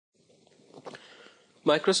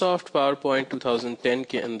Microsoft power point 2010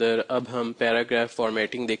 کے اندر اب ہم پیراگراف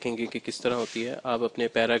فارمیٹنگ دیکھیں گے کہ کس طرح ہوتی ہے. آپ اپنے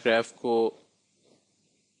پیراگراف کو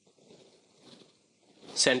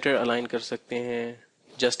سینٹر الائن کر سکتے ہیں،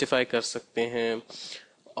 جسٹیفائی کر سکتے ہیں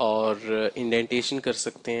اور انڈینٹیشن کر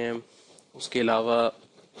سکتے ہیں. اس کے علاوہ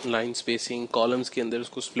لائن سپیسنگ، کالمز کے اندر اس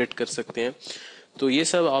کو سپلٹ کر سکتے ہیں. تو یہ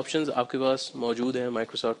سب آپشنز آپ کے پاس موجود ہیں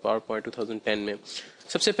مائکروسافٹ پاور پوائنٹ 2010 میں.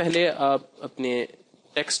 سب سے پہلے آپ اپنے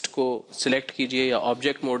ٹیکسٹ کو سلیکٹ کیجئے، یا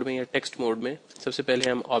آبجیکٹ موڈ میں یا ٹیکسٹ موڈ میں. سب سے پہلے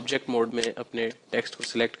ہم آبجیکٹ موڈ میں اپنے ٹیکسٹ کو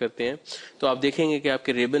سلیکٹ کرتے ہیں. تو آپ دیکھیں گے کہ آپ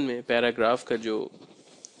کے ریبن میں پیراگراف کا جو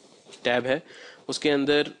ٹیب ہے اس کے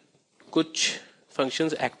اندر کچھ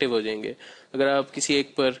فنکشنز ایکٹیو ہو جائیں گے. اگر آپ کسی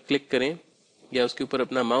ایک پر کلک کریں یا اس کے اوپر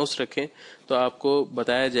اپنا ماؤس رکھیں تو آپ کو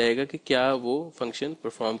بتایا جائے گا کہ کیا وہ فنکشن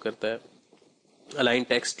پرفارم کرتا ہے. Align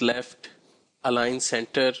text left, align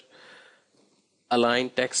centre, align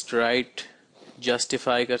text right,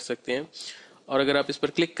 justify کر سکتے ہیں. اور اگر آپ اس پر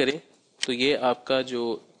کلک کریں تو یہ آپ کا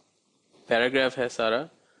جو پیراگراف ہے سارا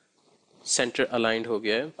سینٹر الائنڈ ہو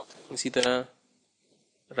گیا ہے. اسی طرح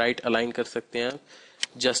رائٹ الائن کر سکتے ہیں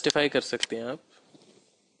آپ، جسٹیفائی کر سکتے ہیں آپ.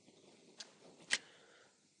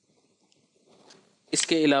 اس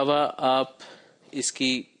کے علاوہ آپ اس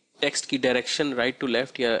کی ٹیکسٹ کی ڈائریکشن رائٹ ٹو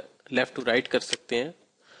لیفٹ یا لیفٹ ٹو رائٹ کر سکتے ہیں.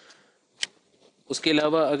 اس کے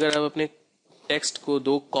علاوہ اگر آپ اپنے ٹیکسٹ کو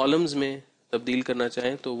 2 کالمز میں تبدیل کرنا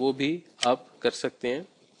چاہیں تو وہ بھی آپ کر سکتے ہیں.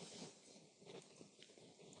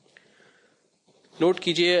 نوٹ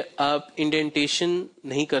کیجئے آپ انڈینٹیشن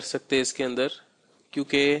نہیں کر سکتے اس کے اندر،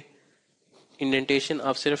 کیونکہ انڈینٹیشن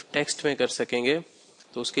آپ صرف ٹیکسٹ میں کر سکیں گے.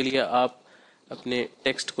 تو اس کے لیے آپ اپنے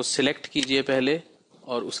ٹیکسٹ کو سلیکٹ کیجئے پہلے،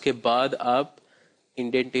 اور اس کے بعد آپ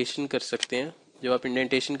انڈینٹیشن کر سکتے ہیں. جب آپ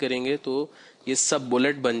انڈینٹیشن کریں گے تو یہ سب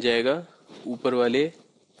بلٹ بن جائے گا اوپر والے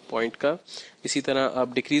پوائنٹ کا. اسی طرح آپ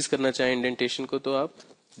ڈیکریز کرنا چاہیں انڈینٹیشن کو تو آپ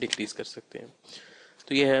ڈیکریز کر سکتے ہیں.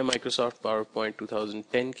 تو یہ ہے مائکروسافٹ پاور پوائنٹ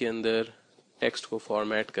 2010 کے اندر ٹیکسٹ کو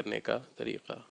فارمیٹ کرنے کا طریقہ.